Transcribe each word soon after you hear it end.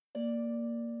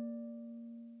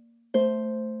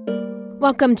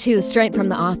Welcome to Straight from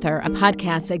the Author, a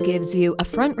podcast that gives you a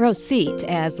front row seat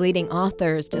as leading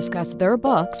authors discuss their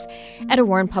books at a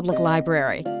Warren Public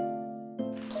Library.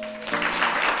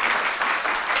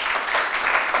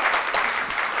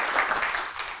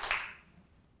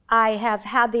 I have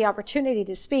had the opportunity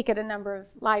to speak at a number of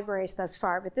libraries thus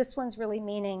far, but this one's really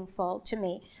meaningful to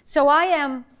me. So I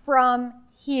am from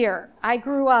here. I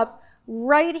grew up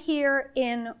right here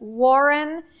in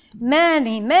Warren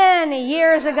many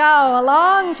years ago, a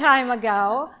long time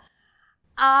ago.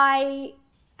 I'm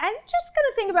just going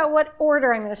to think about what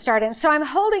order I'm going to start in. So I'm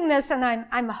holding this and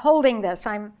I'm holding this.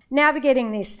 I'm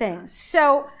navigating these things.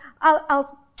 So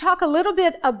I'll talk a little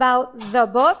bit about the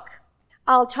book.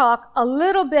 I'll talk a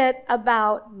little bit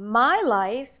about my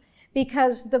life,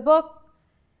 because the book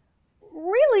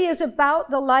really is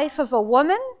about the life of a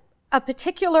woman, a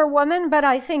particular woman, but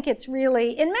I think it's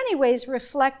really, in many ways,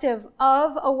 reflective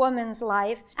of a woman's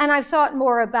life. And I've thought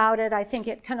more about it. I think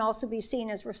it can also be seen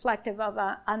as reflective of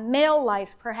a male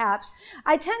life, perhaps.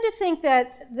 I tend to think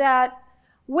that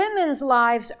women's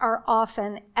lives are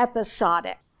often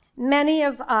episodic. Many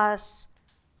of us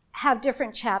have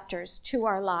different chapters to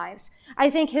our lives. I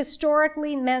think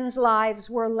historically men's lives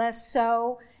were less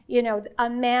so. You know, a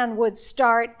man would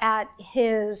start at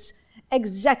his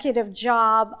executive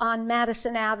job on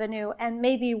Madison Avenue and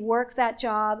maybe work that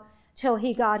job till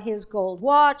he got his gold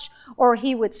watch, or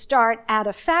he would start at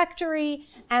a factory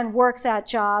and work that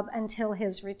job until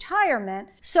his retirement.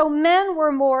 So men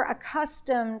were more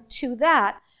accustomed to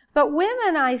that. But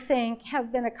women, I think,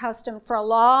 have been accustomed for a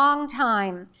long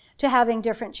time to having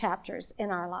different chapters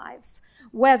in our lives,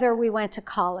 whether we went to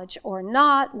college or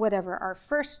not, whatever our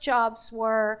first jobs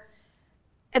were,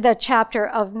 the chapter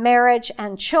of marriage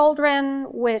and children,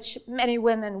 which many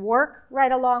women work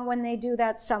right along when they do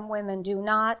that, some women do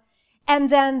not. And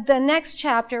then the next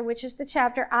chapter, which is the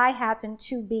chapter I happen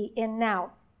to be in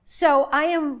now. So I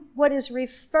am what is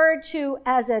referred to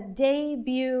as a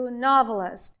debut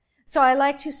novelist. So I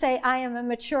like to say I am a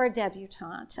mature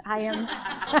debutante. I am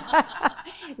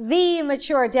the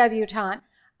mature debutante.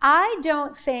 I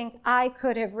don't think I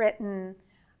could have written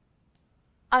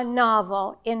a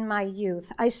novel in my youth.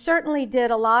 I certainly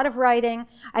did a lot of writing.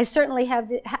 I certainly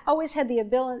always had the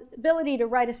ability to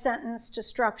write a sentence, to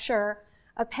structure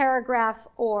a paragraph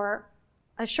or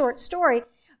a short story.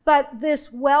 But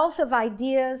this wealth of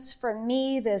ideas for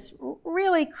me, this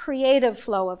really creative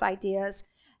flow of ideas,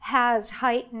 has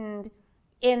heightened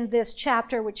in this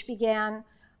chapter, which began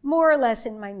more or less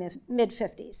in my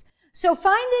mid-50s. So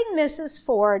Finding Mrs.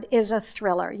 Ford is a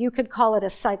thriller. You could call it a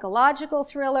psychological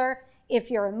thriller. If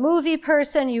you're a movie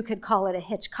person, you could call it a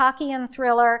Hitchcockian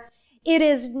thriller. It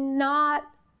is not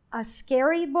a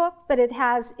scary book, but it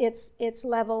has its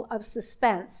level of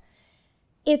suspense.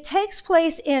 It takes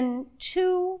place in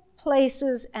two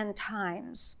places and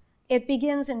times. It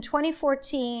begins in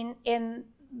 2014 in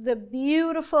the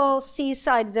beautiful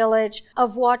seaside village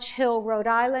of Watch Hill, Rhode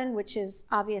Island, which is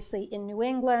obviously in New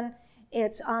England.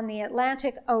 It's on the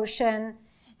Atlantic Ocean.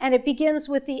 And it begins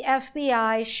with the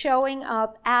FBI showing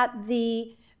up at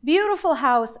the beautiful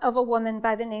house of a woman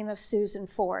by the name of Susan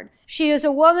Ford. She is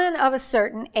a woman of a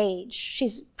certain age.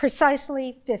 She's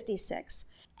precisely 56.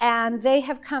 And they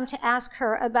have come to ask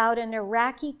her about an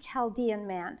Iraqi Chaldean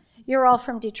man. You're all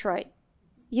from Detroit.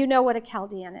 You know what a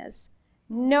Chaldean is.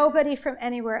 Nobody from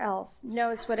anywhere else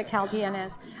knows what a Chaldean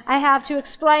is. I have to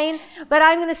explain, but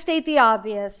I'm going to state the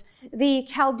obvious. The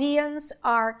Chaldeans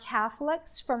are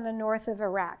Catholics from the north of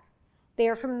Iraq. They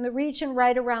are from the region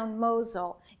right around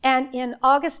Mosul. And in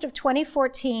August of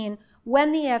 2014,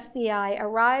 when the FBI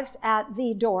arrives at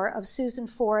the door of Susan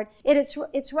Ford,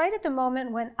 it's right at the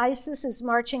moment when ISIS is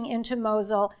marching into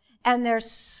Mosul, and they're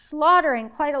slaughtering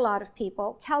quite a lot of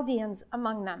people, Chaldeans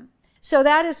among them. So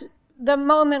that is the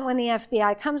moment when the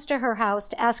FBI comes to her house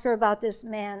to ask her about this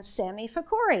man, Sami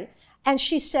Fakouri. And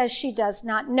she says she does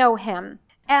not know him.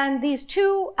 And these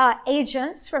two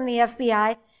agents from the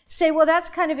FBI say, well, that's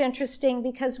kind of interesting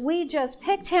because we just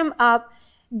picked him up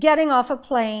getting off a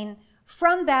plane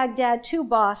from Baghdad to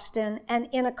Boston and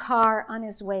in a car on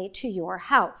his way to your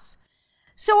house.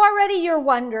 So already you're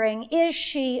wondering, is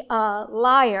she a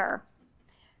liar?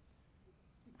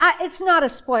 It's not a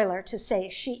spoiler to say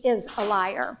she is a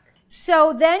liar.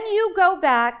 So then you go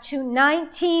back to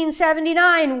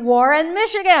 1979, Warren,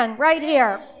 Michigan, right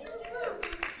here.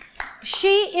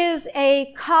 She is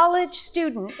a college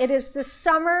student. It is the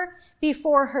summer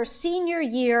before her senior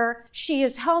year. She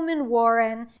is home in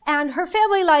Warren, and her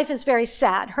family life is very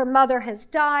sad. Her mother has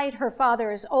died. Her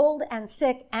father is old and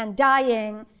sick and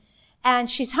dying. And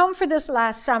she's home for this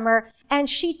last summer, and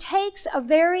she takes a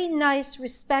very nice,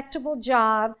 respectable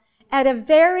job at a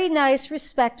very nice,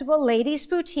 respectable ladies'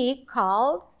 boutique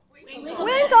called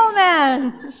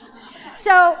Winkleman's.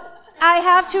 So I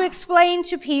have to explain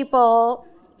to people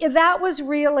that was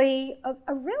really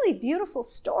a really beautiful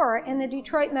store in the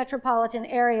Detroit metropolitan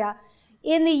area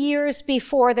in the years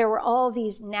before there were all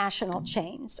these national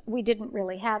chains. We didn't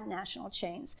really have national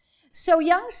chains. So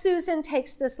young Susan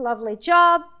takes this lovely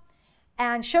job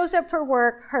and shows up for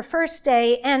work her first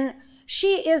day, and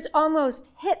she is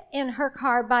almost hit in her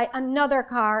car by another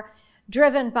car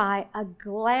driven by a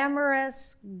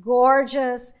glamorous,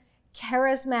 gorgeous,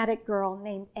 charismatic girl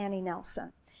named Annie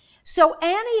Nelson. So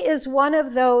Annie is one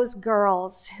of those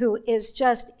girls who is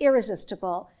just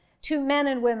irresistible to men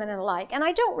and women alike. And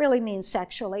I don't really mean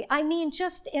sexually. I mean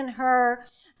just in her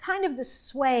kind of the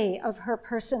sway of her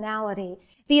personality,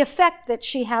 the effect that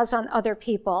she has on other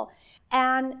people.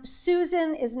 And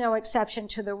Susan is no exception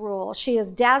to the rule. She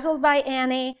is dazzled by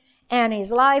Annie.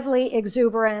 Annie's lively,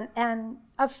 exuberant, and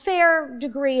a fair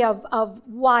degree of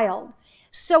wild.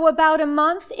 So about a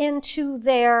month into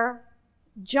their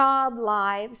job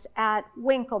lives at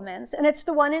Winkleman's, and it's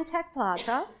the one in Tech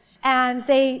Plaza, and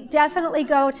they definitely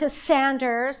go to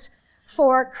Sanders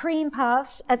for cream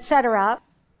puffs, etc.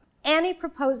 Annie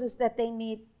proposes that they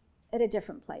meet at a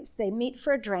different place. They meet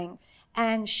for a drink,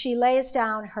 and she lays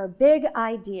down her big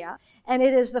idea, and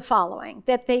it is the following,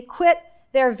 that they quit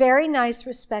their very nice,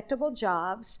 respectable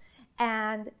jobs,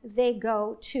 and they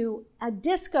go to a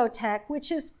discotheque,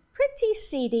 which is pretty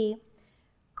seedy,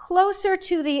 closer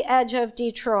to the edge of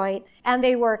Detroit, and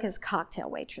they work as cocktail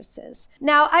waitresses.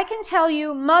 Now, I can tell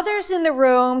you, mothers in the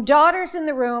room, daughters in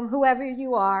the room, whoever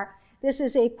you are, this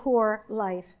is a poor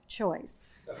life choice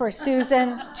for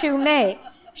Susan to make.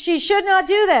 She should not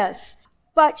do this,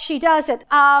 but she does it.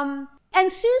 And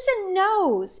Susan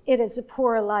knows it is a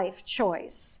poor life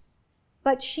choice,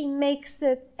 but she makes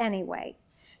it anyway.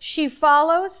 She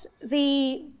follows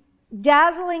the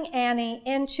dazzling Annie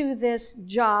into this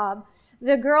job.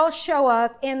 The girls show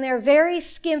up in their very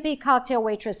skimpy cocktail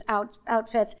waitress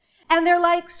outfits, and they're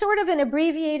like sort of an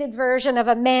abbreviated version of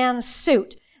a man's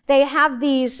suit. They have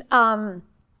these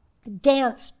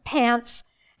dance pants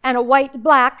and a white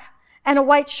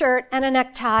shirt and a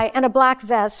necktie and a black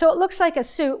vest. So it looks like a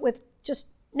suit with just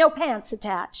no pants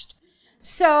attached.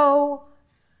 So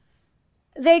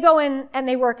they go in and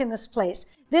they work in this place.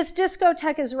 This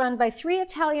discotheque is run by 3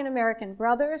 Italian-American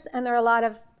brothers, and there are a lot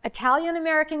of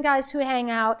Italian-American guys who hang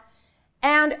out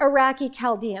and Iraqi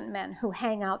Chaldean men who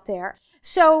hang out there.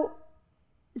 So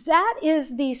that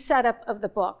is the setup of the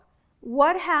book.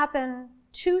 What happened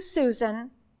to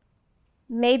Susan,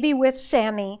 maybe with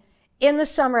Sammy, in the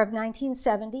summer of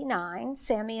 1979.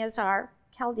 Sammy is our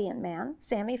Chaldean man,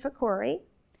 Sammy Fakhouri.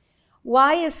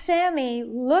 Why is Sammy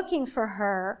looking for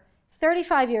her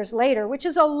 35 years later, which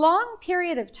is a long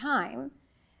period of time,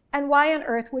 and why on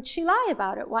earth would she lie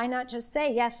about it? Why not just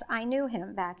say, yes, I knew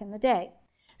him back in the day?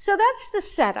 So that's the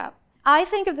setup. I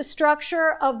think of the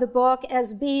structure of the book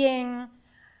as being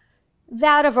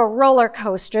that of a roller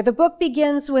coaster. The book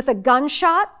begins with a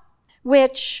gunshot,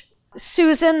 which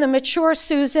Susan, the mature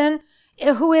Susan,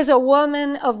 who is a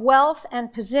woman of wealth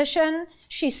and position,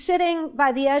 she's sitting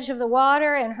by the edge of the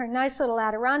water in her nice little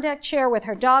Adirondack chair with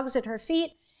her dogs at her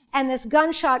feet, and this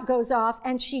gunshot goes off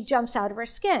and she jumps out of her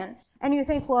skin. And you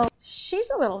think, well, she's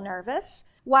a little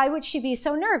nervous. Why would she be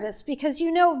so nervous? Because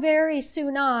you know very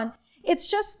soon on, it's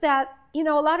just that, you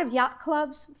know, a lot of yacht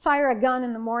clubs fire a gun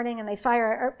in the morning and they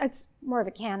fire, it's more of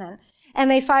a cannon,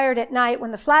 and they fire it at night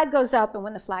when the flag goes up and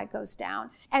when the flag goes down.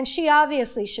 And she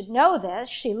obviously should know this.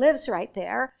 She lives right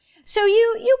there. So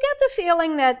you get the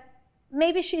feeling that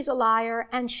maybe she's a liar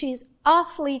and she's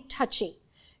awfully touchy.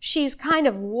 She's kind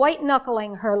of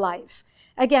white-knuckling her life.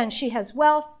 Again, she has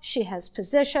wealth, she has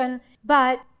position,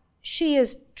 but she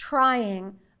is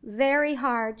trying very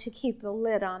hard to keep the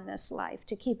lid on this life,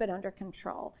 to keep it under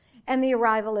control. And the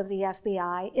arrival of the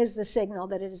FBI is the signal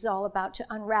that it is all about to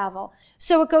unravel.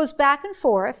 So it goes back and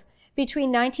forth between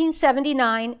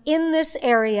 1979 in this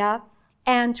area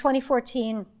and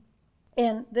 2014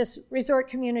 in this resort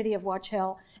community of Watch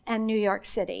Hill and New York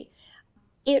City.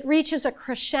 It reaches a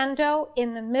crescendo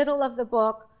in the middle of the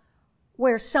book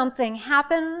where something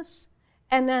happens,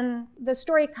 and then the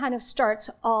story kind of starts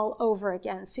all over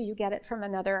again, so you get it from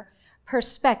another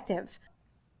perspective.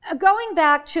 Going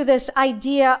back to this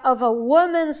idea of a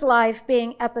woman's life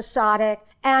being episodic,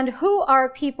 and who are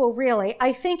people really?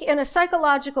 I think in a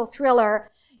psychological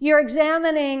thriller, you're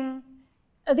examining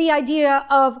the idea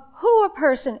of who a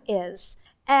person is,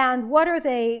 and what are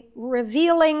they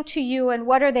revealing to you, and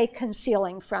what are they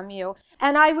concealing from you?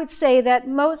 And I would say that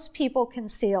most people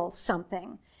conceal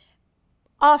something.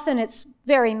 Often it's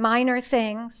very minor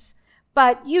things,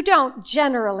 but you don't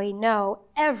generally know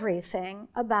everything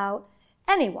about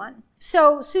anyone.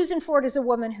 So Susan Ford is a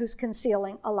woman who's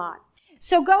concealing a lot.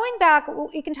 So going back,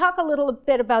 we can talk a little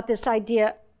bit about this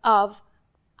idea of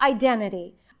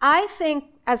identity. I think,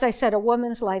 as I said, a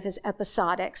woman's life is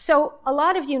episodic. So a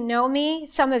lot of you know me,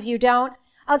 some of you don't.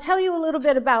 I'll tell you a little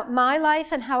bit about my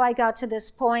life and how I got to this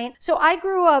point. So I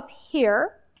grew up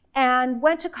here and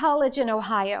went to college in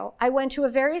Ohio. I went to a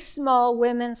very small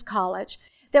women's college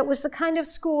that was the kind of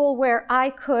school where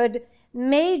I could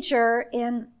major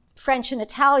in French and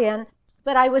Italian,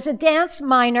 but I was a dance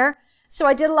minor, so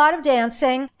I did a lot of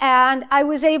dancing, and I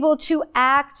was able to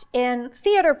act in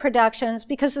theater productions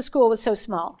because the school was so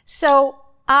small. So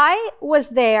I was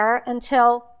there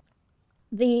until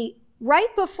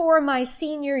right before my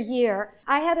senior year.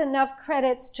 I had enough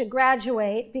credits to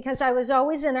graduate because I was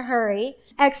always in a hurry,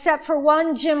 except for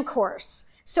one gym course.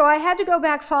 So I had to go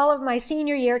back fall of my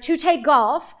senior year to take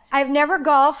golf. I've never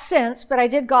golfed since, but I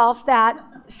did golf that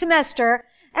semester,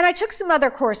 and I took some other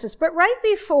courses. But right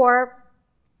before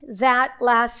that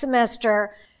last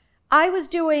semester, I was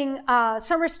doing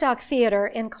summer stock theater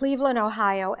in Cleveland,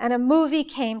 Ohio, and a movie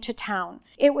came to town.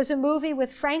 It was a movie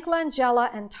with Frank Langella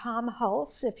and Tom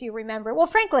Hulce, if you remember. Well,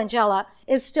 Frank Langella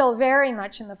is still very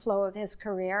much in the flow of his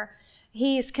career.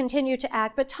 He's continued to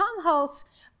act, but Tom Hulce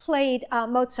played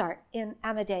Mozart in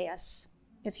Amadeus,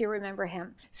 if you remember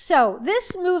him. So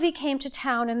this movie came to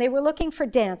town, and they were looking for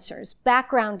dancers,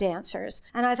 background dancers.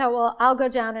 And I thought, well, I'll go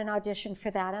down and audition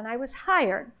for that. And I was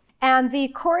hired. And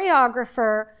the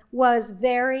choreographer was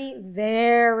very,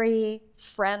 very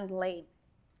friendly.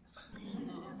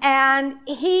 And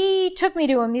he took me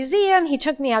to a museum, he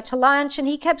took me out to lunch, and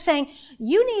he kept saying,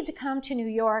 you need to come to New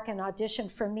York and audition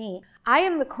for me. I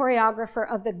am the choreographer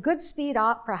of the Goodspeed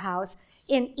Opera House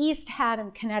in East Haddam,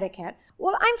 Connecticut.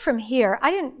 Well, I'm from here. I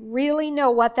didn't really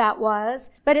know what that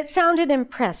was, but it sounded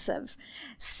impressive.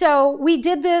 So we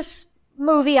did this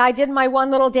movie. I did my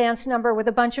one little dance number with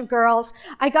a bunch of girls.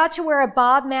 I got to wear a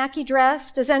Bob Mackie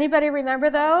dress. Does anybody remember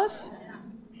those?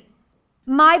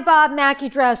 My Bob Mackie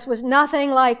dress was nothing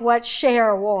like what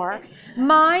Cher wore.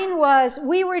 Mine was,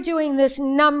 we were doing this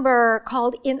number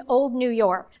called In Old New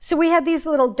York. So we had these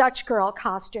little Dutch girl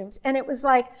costumes, and it was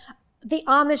like the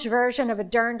Amish version of a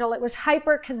dirndl. It was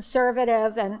hyper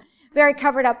conservative and very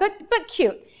covered up, but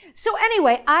cute. So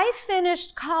anyway, I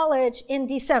finished college in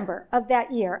December of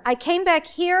that year. I came back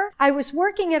here. I was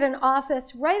working at an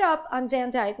office right up on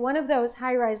Van Dyke, one of those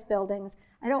high-rise buildings.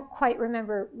 I don't quite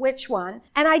remember which one.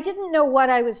 And I didn't know what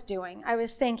I was doing. I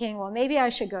was thinking, well, maybe I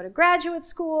should go to graduate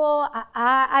school.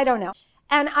 I don't know.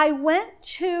 And I went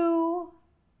to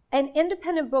an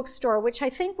independent bookstore, which I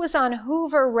think was on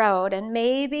Hoover Road and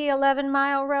maybe 11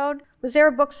 Mile Road. Was there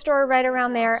a bookstore right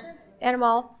around there in a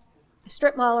mall, a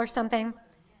strip mall or something?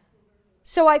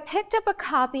 So I picked up a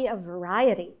copy of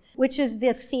Variety, which is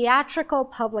the theatrical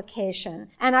publication.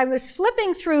 And I was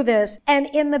flipping through this, and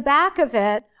in the back of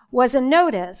it was a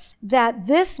notice that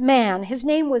this man, his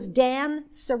name was Dan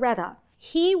Soretta,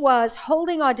 he was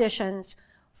holding auditions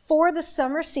for the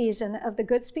summer season of the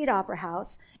Goodspeed Opera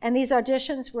House, and these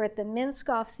auditions were at the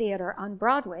Minskoff Theater on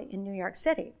Broadway in New York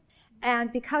City.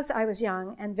 And because I was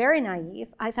young and very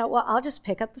naive, I thought, well, I'll just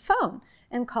pick up the phone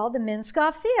and call the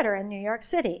Minskoff Theater in New York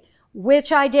City,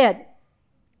 which I did.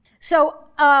 So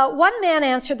one man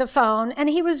answered the phone, and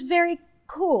he was very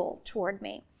cool toward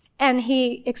me. And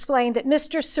he explained that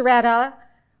Mr. Soretta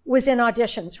was in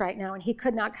auditions right now, and he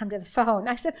could not come to the phone.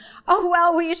 I said, oh,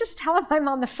 well, will you just tell him I'm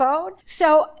on the phone?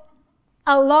 So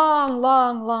a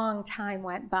long time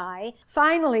went by.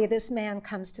 Finally, this man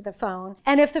comes to the phone.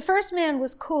 And if the first man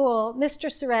was cool, Mr.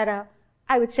 Soretta,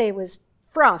 I would say, was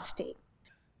frosty.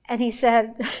 And he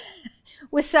said,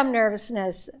 with some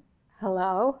nervousness,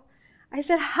 hello? I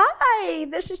said, hi,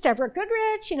 this is Deborah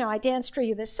Goodrich. You know, I danced for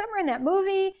you this summer in that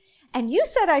movie, and you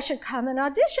said I should come and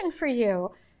audition for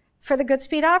you for the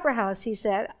Goodspeed Opera House. He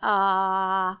said,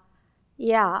 I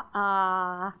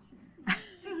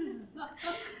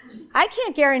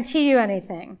can't guarantee you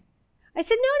anything. I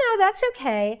said, no, that's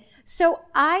okay. So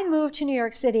I moved to New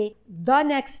York City the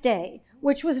next day,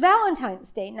 which was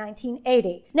Valentine's Day,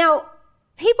 1980. Now,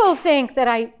 people think that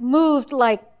I moved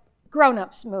like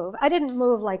grown-ups move. I didn't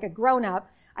move like a grown-up.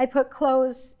 I put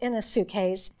clothes in a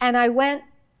suitcase, and I went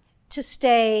to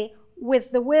stay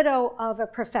with the widow of a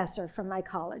professor from my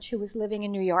college who was living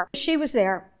in New York. She was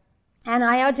there, and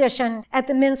I auditioned at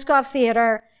the Minskoff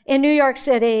Theater in New York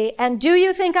City. And do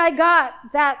you think I got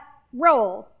that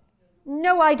role?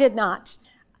 No, I did not.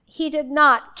 He did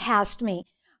not cast me.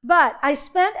 But I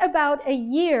spent about a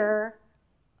year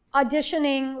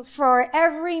auditioning for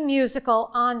every musical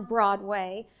on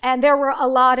Broadway, and there were a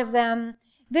lot of them.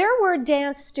 There were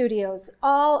dance studios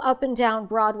all up and down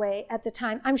Broadway at the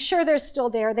time. I'm sure they're still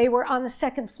there. They were on the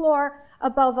second floor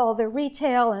above all the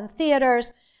retail and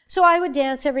theaters. So I would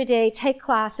dance every day, take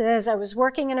classes. I was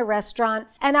working in a restaurant,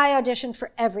 and I auditioned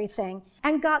for everything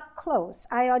and got close.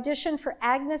 I auditioned for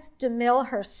Agnes DeMille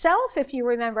herself, if you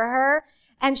remember her.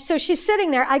 And so she's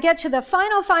sitting there. I get to the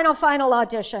final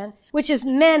audition, which is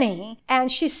many.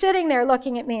 And she's sitting there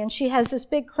looking at me, and she has this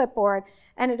big clipboard.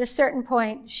 And at a certain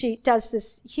point, she does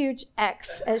this huge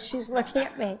X as she's looking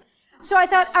at me. So I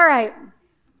thought, all right,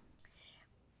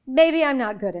 maybe I'm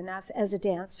not good enough as a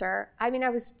dancer. I mean, I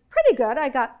was pretty good. I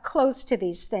got close to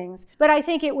these things. But I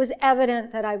think it was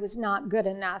evident that I was not good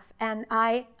enough. And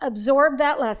I absorbed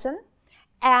that lesson.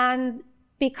 And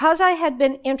because I had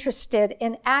been interested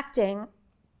in acting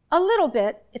a little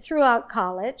bit throughout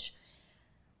college,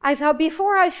 I thought,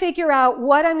 before I figure out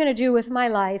what I'm going to do with my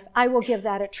life, I will give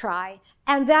that a try.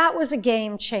 And that was a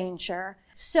game changer.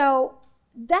 So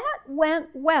that went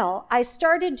well. I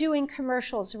started doing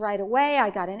commercials right away. I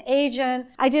got an agent.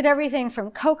 I did everything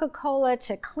from Coca-Cola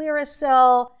to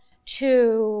Clearasil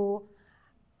to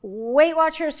Weight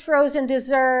Watchers frozen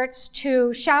desserts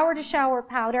to shower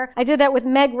powder. I did that with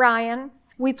Meg Ryan.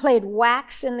 We played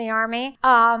Wax in the Army.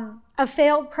 A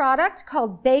failed product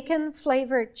called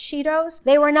bacon-flavored Cheetos.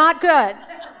 They were not good.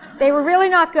 They were really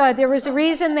not good. There was a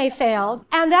reason they failed.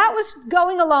 And that was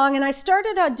going along, and I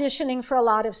started auditioning for a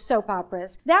lot of soap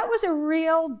operas. That was a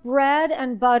real bread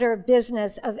and butter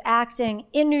business of acting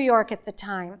in New York at the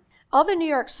time. All the New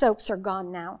York soaps are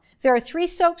gone now. There are 3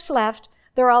 soaps left.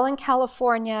 They're all in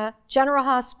California: General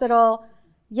Hospital,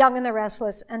 Young and the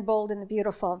Restless, and Bold and the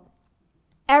Beautiful.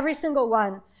 Every single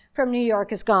one from New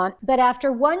York is gone. But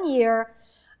after 1 year,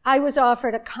 I was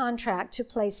offered a contract to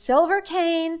play Silver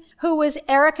Kane, who was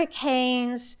Erica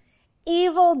Kane's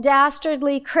evil,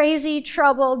 dastardly, crazy,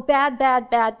 troubled,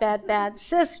 bad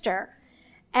sister.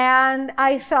 And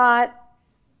I thought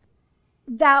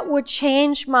that would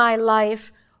change my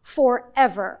life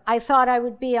forever. I thought I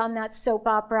would be on that soap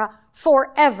opera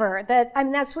forever.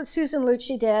 That's what Susan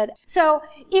Lucci did. So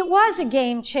it was a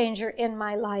game changer in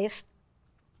my life.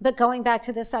 But going back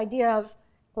to this idea of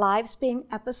lives being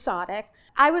episodic,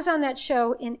 I was on that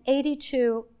show in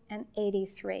 82 and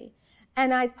 83.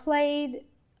 And I played,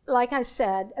 like I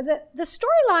said, the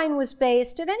storyline was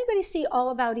based, did anybody see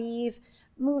All About Eve,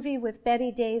 movie with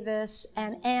Bette Davis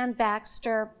and Ann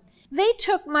Baxter? They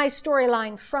took my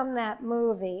storyline from that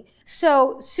movie.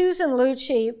 So Susan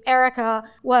Lucci, Erica,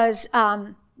 was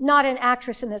not an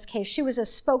actress in this case. She was a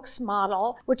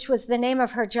spokesmodel, which was the name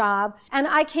of her job. And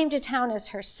I came to town as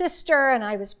her sister, and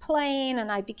I was plain,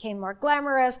 and I became more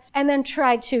glamorous, and then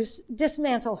tried to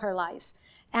dismantle her life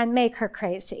and make her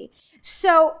crazy.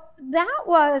 So it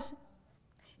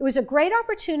was a great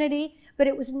opportunity, but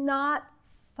it was not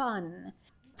fun.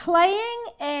 Playing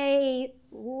a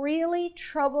really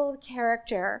troubled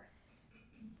character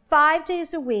 5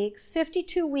 days a week,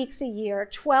 52 weeks a year,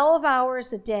 12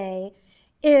 hours a day,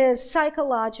 is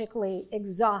psychologically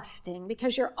exhausting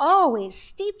because you're always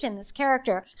steeped in this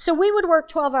character. So we would work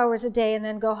 12 hours a day and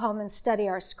then go home and study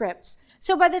our scripts.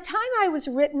 So by the time I was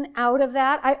written out of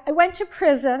that, I went to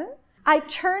prison. I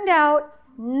turned out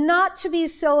not to be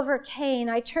Silver Kane.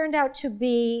 I turned out to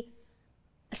be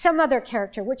some other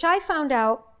character, which I found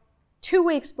out 2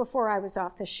 weeks before I was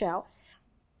off the show.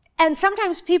 And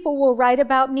sometimes people will write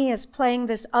about me as playing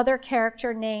this other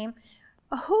character name.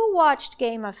 Who watched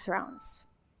Game of Thrones?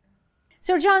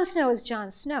 So Jon Snow is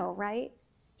Jon Snow, right?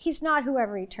 He's not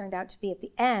whoever he turned out to be at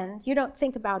the end. You don't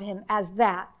think about him as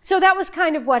that. So that was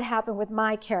kind of what happened with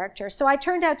my character. So I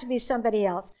turned out to be somebody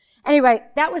else. Anyway,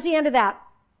 that was the end of that.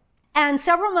 And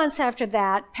several months after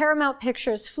that, Paramount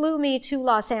Pictures flew me to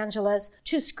Los Angeles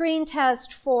to screen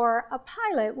test for a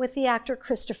pilot with the actor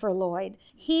Christopher Lloyd.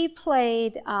 He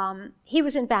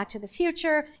was in Back to the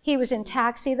Future. He was in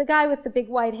Taxi, the guy with the big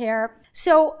white hair.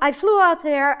 So I flew out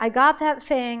there, I got that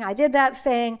thing, I did that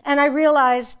thing, and I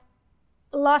realized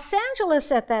Los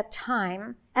Angeles at that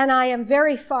time, and I am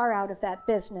very far out of that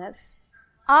business,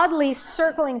 oddly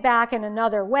circling back in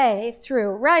another way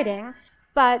through writing,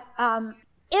 but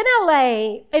in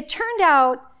LA, it turned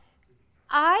out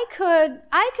I could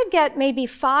get maybe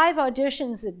 5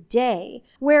 auditions a day,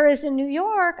 whereas in New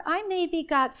York, I maybe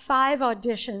got 5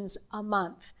 auditions a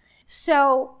month.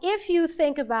 So if you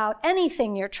think about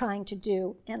anything you're trying to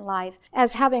do in life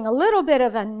as having a little bit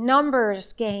of a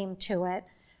numbers game to it,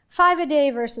 5 a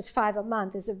day versus 5 a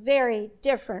month is a very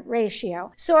different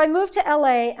ratio. So I moved to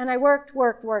LA and I worked.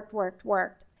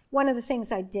 One of the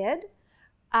things I did,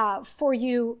 for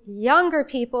you younger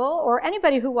people or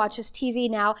anybody who watches TV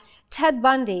now, Ted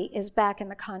Bundy is back in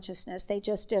the consciousness. They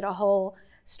just did a whole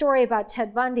story about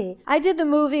Ted Bundy. I did the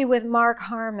movie with Mark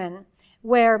Harmon,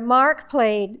 where Mark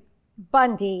played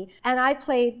Bundy, and I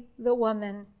played the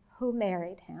woman who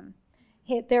married him.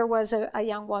 There was a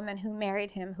young woman who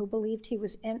married him who believed he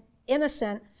was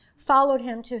innocent, followed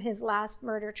him to his last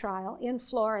murder trial in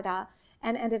Florida,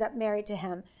 and ended up married to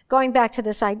him. Going back to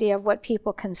this idea of what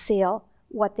people conceal,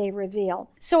 what they reveal.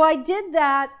 So I did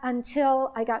that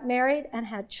until I got married and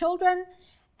had children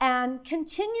and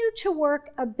continued to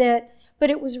work a bit, but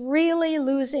it was really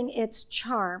losing its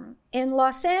charm. In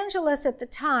Los Angeles at the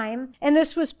time, and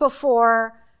this was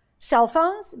before cell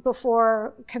phones,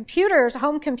 before computers,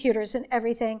 home computers and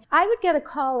everything, I would get a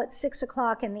call at 6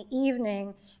 o'clock in the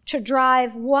evening to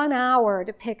drive 1 hour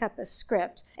to pick up a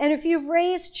script. And if you've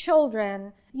raised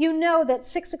children, you know that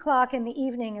 6 o'clock in the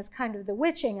evening is kind of the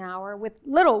witching hour with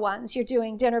little ones. You're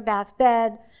doing dinner, bath,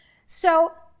 bed.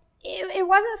 So it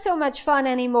wasn't so much fun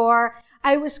anymore.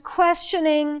 I was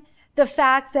questioning the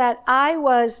fact that I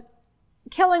was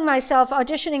killing myself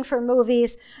auditioning for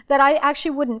movies that I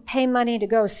actually wouldn't pay money to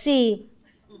go see.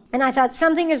 And I thought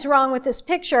something is wrong with this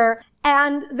picture.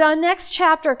 And the next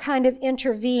chapter kind of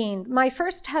intervened. My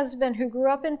first husband, who grew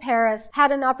up in Paris,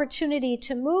 had an opportunity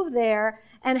to move there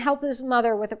and help his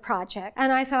mother with a project.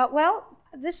 And I thought, well,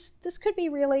 this could be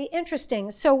really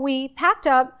interesting. So we packed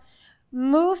up,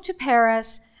 moved to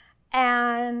Paris,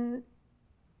 and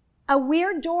a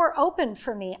weird door opened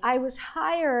for me. I was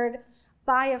hired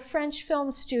by a French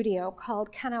film studio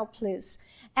called Canal Plus.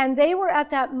 And they were at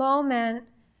that moment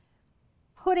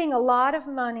putting a lot of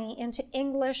money into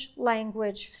English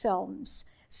language films.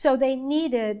 So they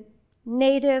needed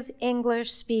native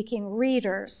English-speaking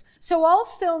readers. So all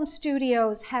film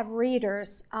studios have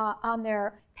readers on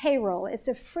their payroll. It's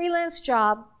a freelance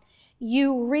job.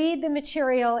 You read the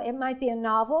material. It might be a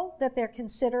novel that they're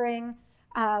considering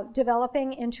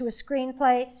developing into a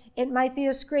screenplay. It might be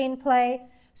a screenplay.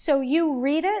 So you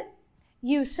read it,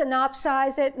 you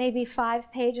synopsize it, maybe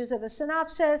 5 pages of a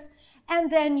synopsis, and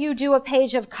then you do a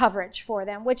page of coverage for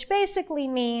them, which basically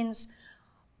means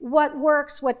what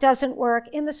works, what doesn't work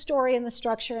in the story and the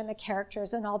structure and the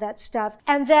characters and all that stuff.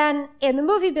 And then in the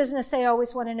movie business, they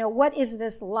always want to know, what is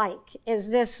this like? Is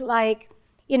this like,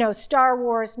 Star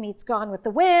Wars meets Gone with the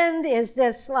Wind? Is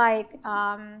this like,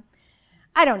 I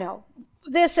don't know,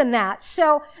 this and that.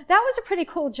 So that was a pretty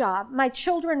cool job. My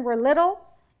children were little.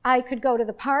 I could go to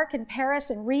the park in Paris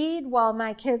and read while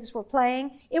my kids were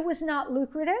playing. It was not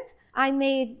lucrative. I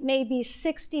made maybe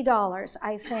 $60,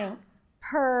 I think,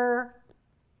 per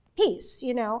piece,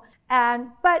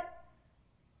 but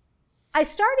I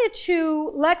started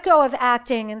to let go of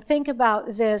acting and think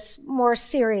about this more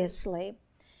seriously.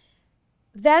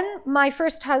 Then my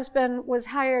first husband was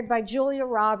hired by Julia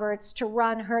Roberts to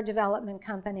run her development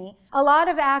company. A lot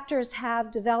of actors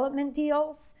have development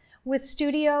deals with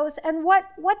studios, and what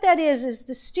that is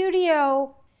the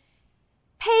studio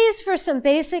pays for some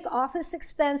basic office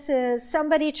expenses,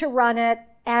 somebody to run it,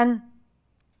 and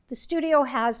the studio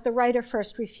has the right of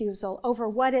first refusal over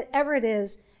whatever it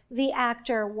is the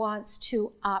actor wants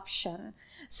to option.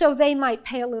 So they might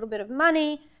pay a little bit of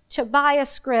money to buy a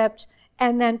script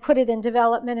and then put it in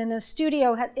development, and the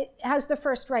studio has the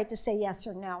first right to say yes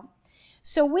or no.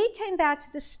 So we came back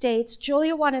to the States.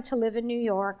 Julia wanted to live in New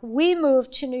York. We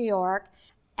moved to New York.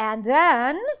 And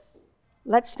then,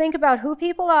 let's think about who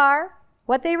people are,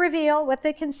 what they reveal, what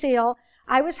they conceal.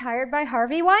 I was hired by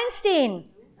Harvey Weinstein.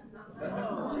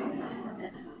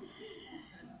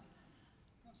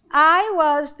 I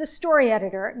was the story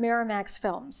editor at Miramax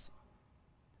Films.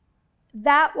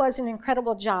 That was an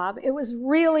incredible job. It was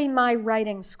really my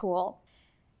writing school.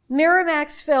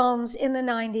 Miramax Films in the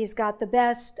 90s got the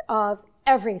best of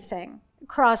everything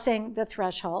crossing the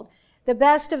threshold. The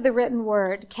best of the written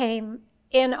word came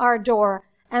in our door,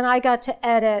 and I got to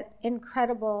edit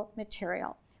incredible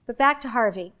material. But back to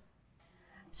Harvey.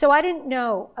 So I didn't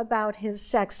know about his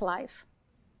sex life.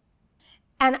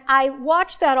 And I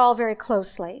watched that all very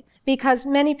closely because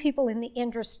many people in the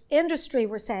industry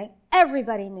were saying,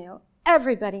 everybody knew.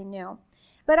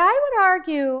 But I would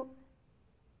argue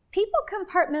people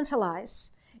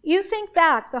compartmentalize. You think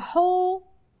back, the whole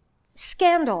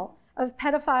scandal of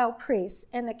pedophile priests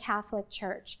in the Catholic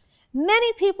Church.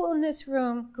 Many people in this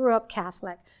room grew up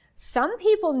Catholic. Some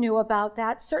people knew about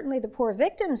that. Certainly the poor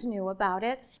victims knew about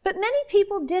it. But many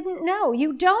people didn't know.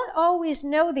 You don't always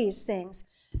know these things.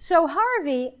 So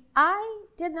Harvey, I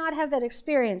did not have that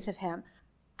experience of him.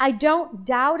 I don't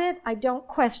doubt it. I don't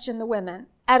question the women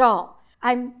at all.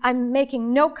 I'm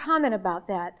making no comment about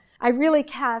that. I really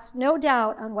cast no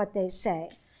doubt on what they say.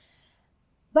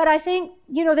 But I think,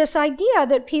 this idea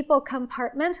that people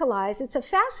compartmentalize, it's a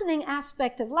fascinating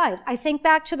aspect of life. I think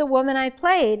back to the woman I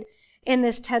played in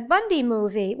this Ted Bundy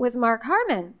movie with Mark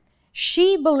Harmon.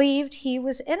 She believed he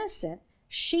was innocent.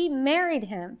 She married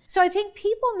him. So I think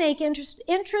people make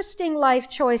interesting life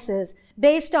choices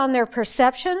based on their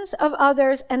perceptions of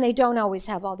others, and they don't always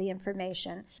have all the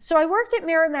information. So I worked at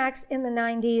Miramax in the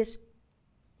 90s.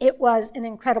 It was an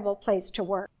incredible place to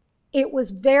work. It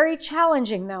was very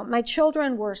challenging, though. My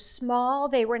children were small.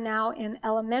 They were now in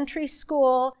elementary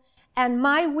school, and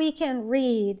my weekend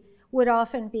read would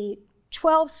often be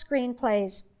 12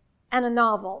 screenplays and a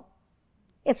novel.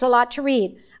 It's a lot to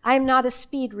read. I'm not a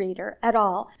speed reader at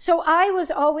all. So I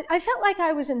felt like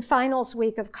I was in finals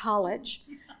week of college,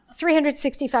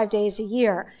 365 days a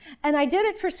year. And I did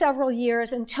it for several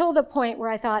years until the point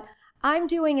where I thought, I'm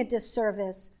doing a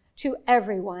disservice to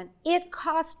everyone. It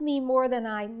cost me more than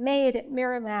I made at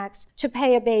Miramax to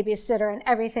pay a babysitter and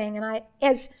everything. And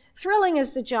as thrilling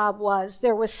as the job was,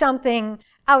 there was something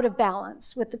out of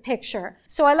balance with the picture.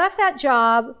 So I left that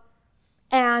job,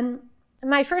 and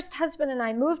my first husband and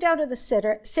I moved out of the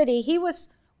city. He was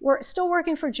still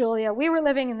working for Julia. We were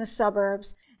living in the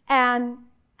suburbs. And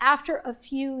after a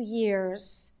few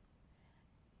years,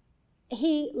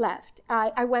 he left.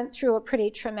 I went through a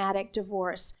pretty traumatic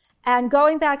divorce. And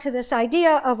going back to this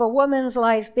idea of a woman's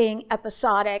life being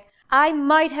episodic, I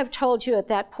might have told you at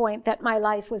that point that my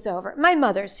life was over. My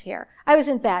mother's here. I was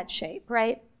in bad shape,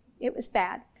 right? It was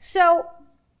bad. So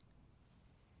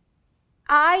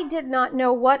I did not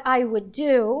know what I would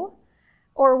do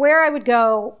or where I would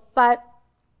go, but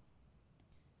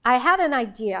I had an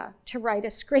idea to write a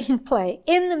screenplay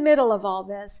in the middle of all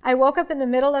this. I woke up in the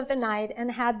middle of the night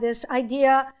and had this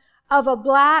idea of a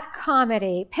black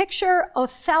comedy. Picture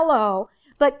Othello,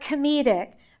 but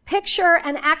comedic. Picture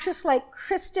an actress like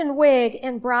Kristen Wiig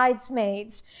in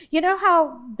Bridesmaids. You know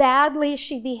how badly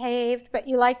she behaved, but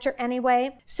you liked her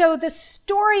anyway? So the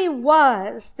story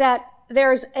was that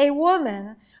there's a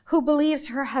woman who believes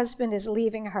her husband is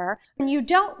leaving her, and you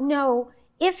don't know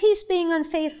if he's being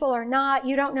unfaithful or not.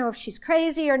 You don't know if she's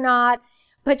crazy or not,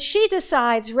 but she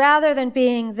decides rather than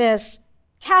being this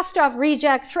cast-off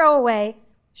reject throwaway,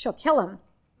 she'll kill him.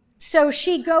 So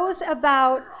she goes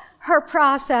about her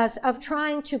process of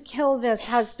trying to kill this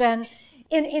husband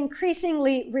in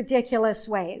increasingly ridiculous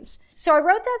ways. So I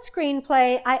wrote that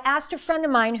screenplay. I asked a friend of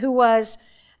mine who was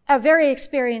a very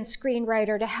experienced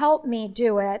screenwriter to help me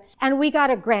do it, and we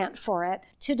got a grant for it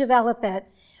to develop it.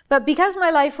 But because my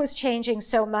life was changing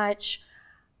so much,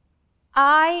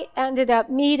 I ended up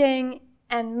meeting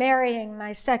and marrying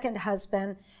my second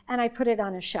husband, and I put it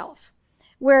on a shelf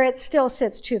where it still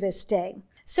sits to this day.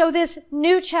 So this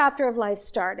new chapter of life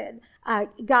started. I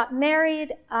got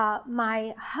married.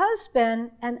 My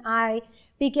husband and I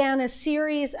began a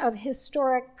series of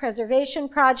historic preservation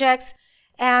projects.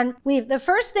 And the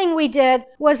first thing we did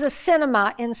was a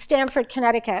cinema in Stamford,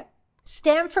 Connecticut.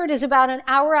 Stamford is about an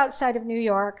hour outside of New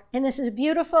York. And this is a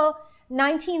beautiful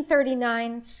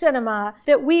 1939 cinema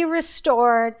that we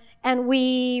restored and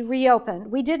we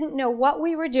reopened. We didn't know what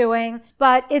we were doing,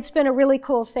 but it's been a really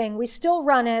cool thing. We still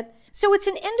run it. So it's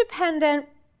an independent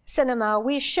cinema.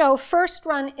 We show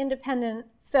first-run independent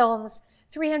films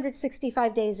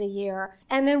 365 days a year.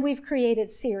 And then we've created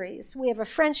series. We have a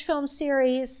French film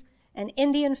series, an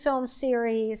Indian film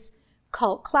series,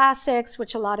 cult classics,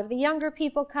 which a lot of the younger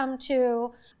people come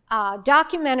to,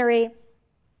 documentary,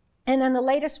 and then the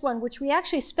latest one, which we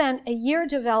actually spent a year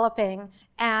developing,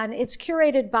 and it's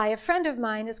curated by a friend of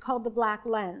mine, is called The Black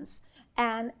Lens.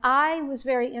 And I was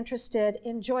very interested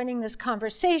in joining this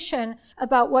conversation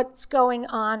about what's going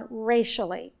on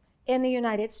racially in the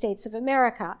United States of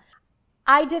America.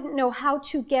 I didn't know how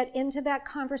to get into that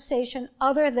conversation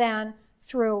other than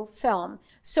through film.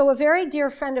 So a very dear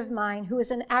friend of mine who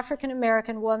is an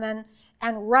African-American woman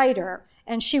and writer,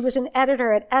 and she was an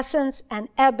editor at Essence and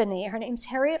Ebony, her name's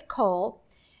Harriet Cole,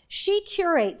 she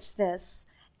curates this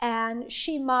and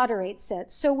she moderates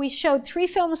it. So we showed 3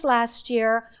 films last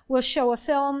year. We'll show a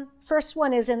film. First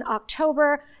one is in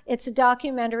October. It's a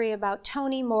documentary about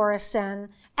Toni Morrison.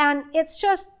 And it's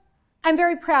just, I'm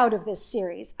very proud of this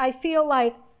series. I feel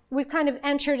like we've kind of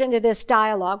entered into this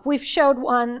dialogue. We've shown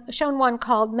one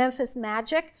called Memphis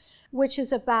Magic, which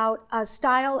is about a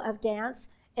style of dance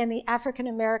in the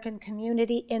African-American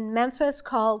community in Memphis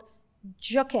called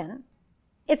Jukin.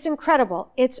 It's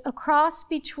incredible. It's a cross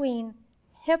between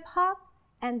hip-hop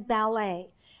and ballet.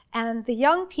 And the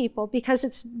young people, because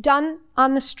it's done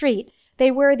on the street,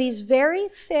 they wear these very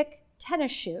thick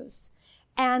tennis shoes.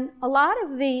 And a lot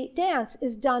of the dance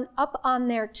is done up on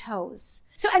their toes.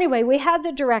 So anyway, we had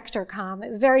the director come,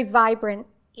 a very vibrant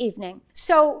evening.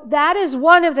 So that is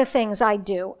one of the things I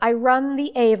do. I run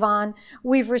the Avon.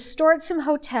 We've restored some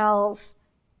hotels.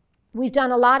 We've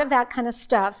done a lot of that kind of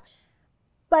stuff.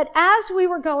 But as we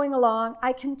were going along,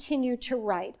 I continued to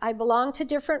write. I belonged to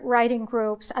different writing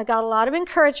groups. I got a lot of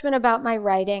encouragement about my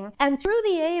writing. And through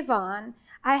the Avon,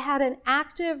 I had an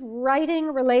active writing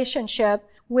relationship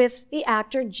with the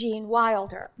actor Gene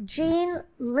Wilder. Gene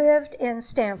lived in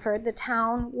Stamford, the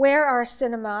town where our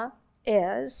cinema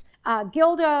is.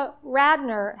 Gilda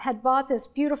Radner had bought this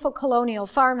beautiful colonial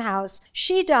farmhouse.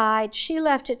 She died. She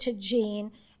left it to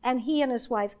Gene, and he and his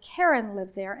wife Karen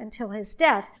lived there until his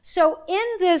death. So in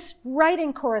this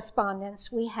writing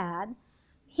correspondence we had,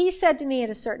 he said to me at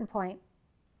a certain point,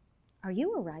 "Are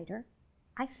you a writer?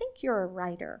 I think you're a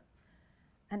writer."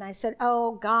 And I said,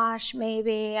 "Oh gosh,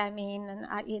 maybe.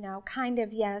 Kind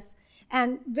of, yes."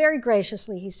 And very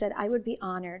graciously he said, "I would be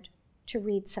honored to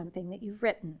read something that you've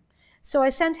written." So I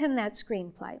sent him that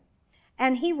screenplay.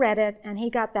 And he read it, and he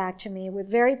got back to me with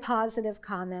very positive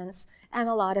comments and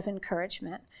a lot of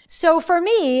encouragement. So for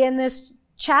me, in this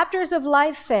chapters of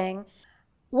life thing,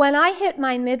 when I hit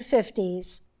my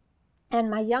mid-50s and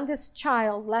my youngest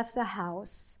child left the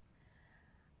house,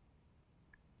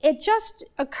 it just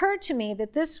occurred to me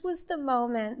that this was the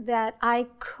moment that I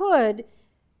could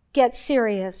get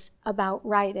serious about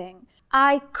writing.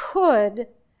 I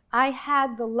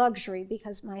had the luxury,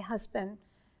 because my husband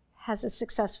has a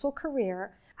successful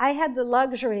career, I had the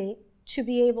luxury to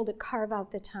be able to carve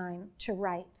out the time to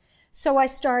write. So I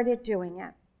started doing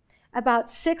it. About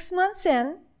 6 months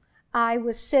in, I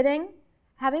was sitting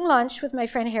having lunch with my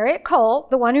friend Harriet Cole,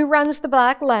 the one who runs the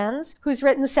Black Lens, who's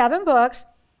written 7 books,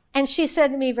 and she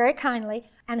said to me very kindly,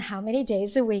 "And how many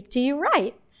days a week do you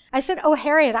write?" I said, "Oh,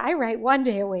 Harriet, I write 1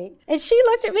 day a week." And she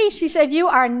looked at me, she said, "You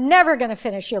are never going to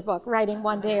finish your book writing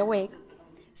 1 day a week."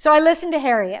 So I listened to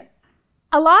Harriet.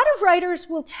 A lot of writers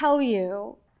will tell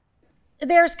you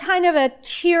there's kind of a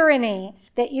tyranny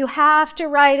that you have to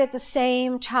write at the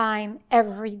same time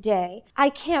every day. I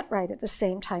can't write at the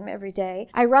same time every day.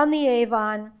 I run the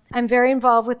Avon. I'm very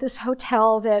involved with this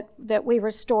hotel that we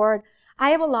restored. I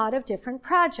have a lot of different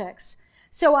projects.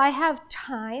 So I have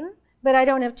time, but I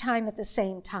don't have time at the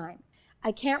same time.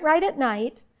 I can't write at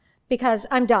night because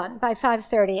I'm done. By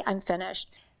 5:30, I'm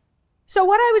finished. So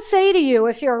what I would say to you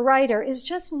if you're a writer is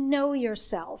just know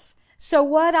yourself. So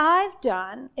what I've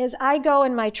done is I go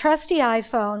in my trusty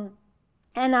iPhone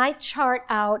and I chart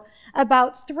out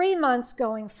about 3 months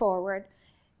going forward,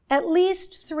 at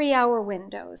least 3-hour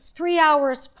windows, 3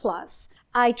 hours plus.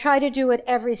 I try to do it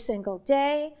every single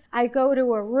day. I go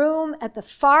to a room at the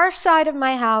far side of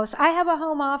my house. I have a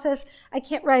home office. I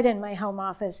can't write in my home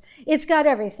office. It's got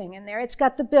everything in there. It's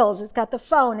got the bills. It's got the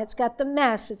phone. It's got the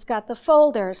mess. It's got the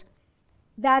folders.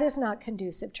 That is not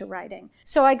conducive to writing.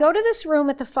 So I go to this room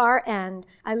at the far end.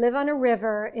 I live on a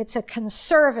river. It's a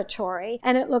conservatory,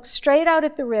 and it looks straight out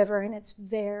at the river, and it's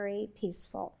very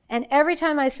peaceful. And every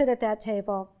time I sit at that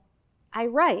table, I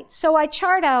write. So I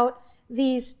chart out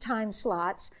these time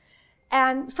slots.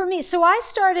 And for me, so I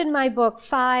started my book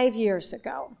 5 years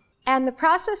ago. And the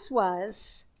process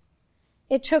was,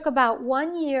 it took about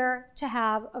 1 year to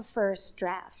have a first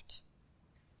draft.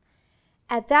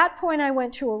 At that point, I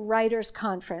went to a writer's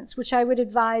conference, which I would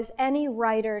advise any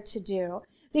writer to do.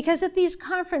 Because at these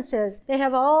conferences, they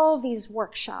have all these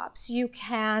workshops. You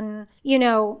can,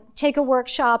 take a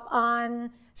workshop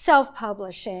on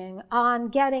self-publishing, on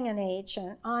getting an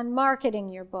agent, on marketing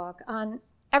your book, on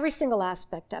every single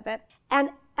aspect of it.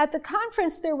 And at the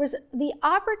conference, there was the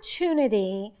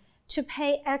opportunity to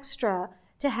pay extra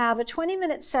to have a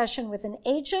 20-minute session with an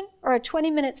agent or a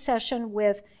 20-minute session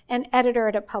with an editor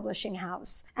at a publishing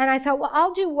house. And I thought, well,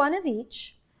 I'll do one of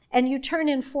each, and you turn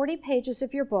in 40 pages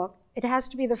of your book. It has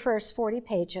to be the first 40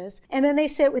 pages. And then they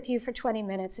sit with you for 20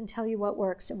 minutes and tell you what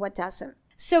works and what doesn't.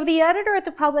 So the editor at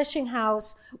the publishing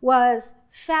house was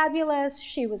fabulous.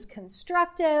 She was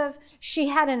constructive. She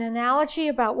had an analogy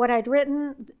about what I'd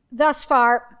written thus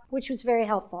far, which was very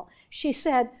helpful. She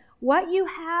said, "What you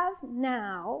have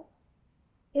now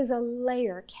is a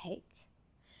layer cake.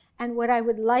 And what I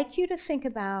would like you to think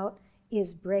about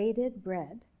is braided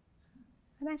bread."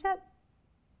 And I thought,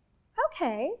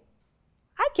 okay,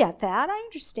 I get that. I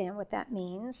understand what that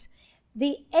means.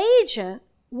 The agent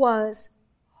was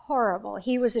horrible.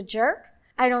 He was a jerk.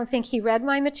 I don't think he read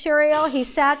my material. He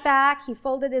sat back, he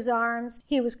folded his arms,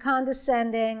 he was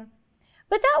condescending.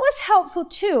 But that was helpful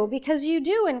too, because you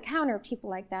do encounter people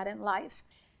like that in life.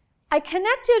 I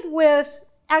connected with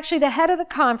actually the head of the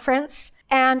conference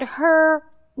and her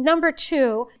number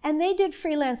 2, and they did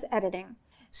freelance editing.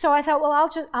 So I thought, well,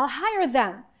 I'll hire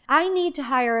them. I need to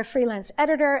hire a freelance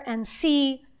editor and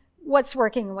see what's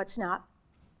working and what's not.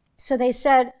 So they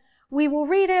said, We will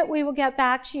read it. We will get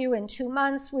back to you in 2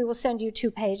 months. We will send you 2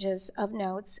 pages of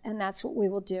notes, and that's what we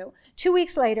will do. 2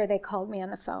 weeks later, they called me on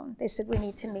the phone. They said, we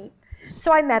need to meet.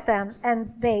 So I met them,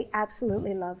 and they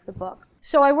absolutely loved the book.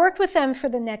 So I worked with them for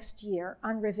the next year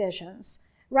on revisions.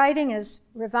 Writing is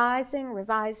revising,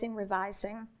 revising,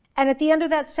 revising. And at the end of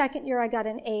that second year, I got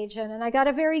an agent, and I got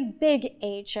a very big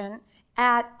agent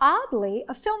at, oddly,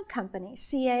 a film company,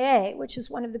 CAA, which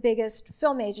is one of the biggest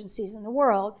film agencies in the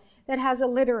world that has a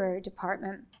literary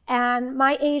department. And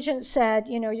my agent said,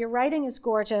 your writing is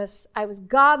gorgeous. I was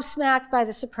gobsmacked by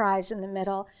the surprise in the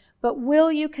middle, but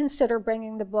will you consider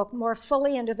bringing the book more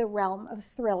fully into the realm of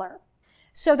thriller?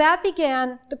 So that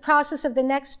began the process of the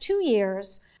next 2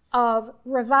 years of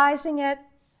revising it,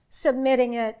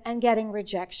 submitting it, and getting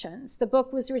rejections. The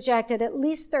book was rejected at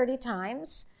least 30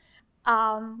 times.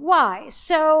 Why?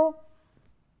 So,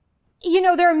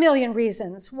 there are a million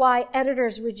reasons why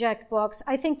editors reject books.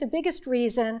 I think the biggest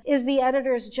reason is the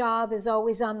editor's job is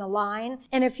always on the line.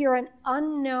 And if you're an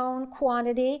unknown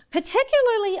quantity,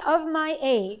 particularly of my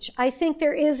age, I think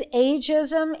there is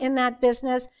ageism in that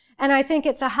business. And I think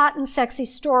it's a hot and sexy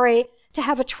story to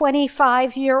have a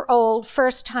 25-year-old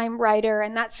first-time writer,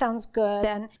 and that sounds good.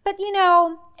 But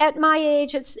at my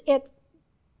age,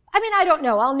 I don't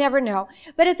know. I'll never know.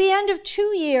 But at the end of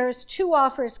 2 years, 2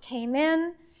 offers came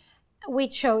in. We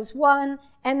chose one,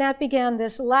 and that began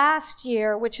this last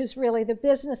year, which is really the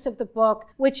business of the book,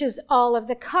 which is all of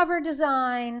the cover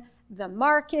design, the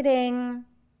marketing,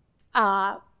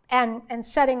 and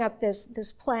setting up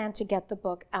this plan to get the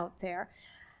book out there.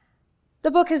 The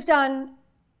book has done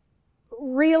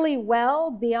really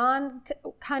well beyond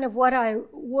kind of what I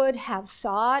would have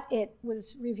thought. It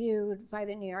was reviewed by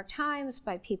the New York Times,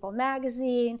 by People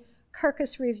Magazine,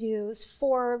 Kirkus Reviews,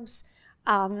 Forbes.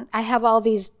 I have all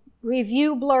these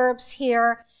review blurbs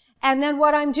here. And then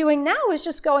what I'm doing now is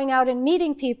just going out and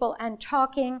meeting people and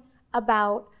talking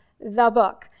about the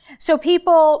book. So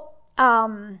people,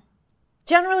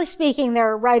 generally speaking, there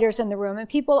are writers in the room, and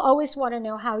people always want to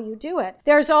know how you do it.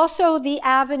 There's also the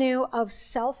avenue of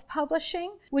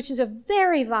self-publishing, which is a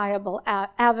very viable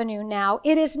avenue now.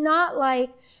 It is not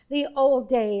like the old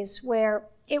days where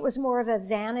it was more of a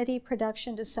vanity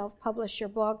production to self-publish your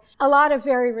book. A lot of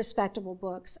very respectable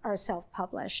books are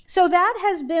self-published. So that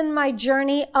has been my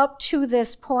journey up to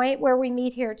this point where we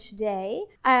meet here today.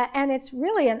 And it's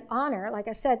really an honor, like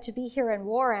I said, to be here in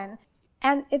Warren.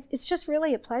 And it's just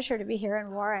really a pleasure to be here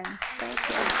in Warren. Thank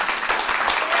you.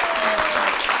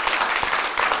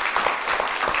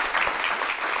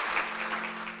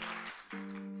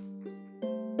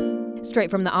 Straight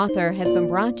from the Author has been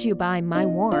brought to you by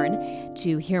MyWarren.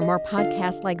 To hear more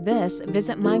podcasts like this,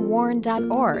 visit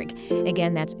mywarren.org.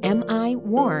 Again, that's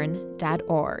mywarren.org.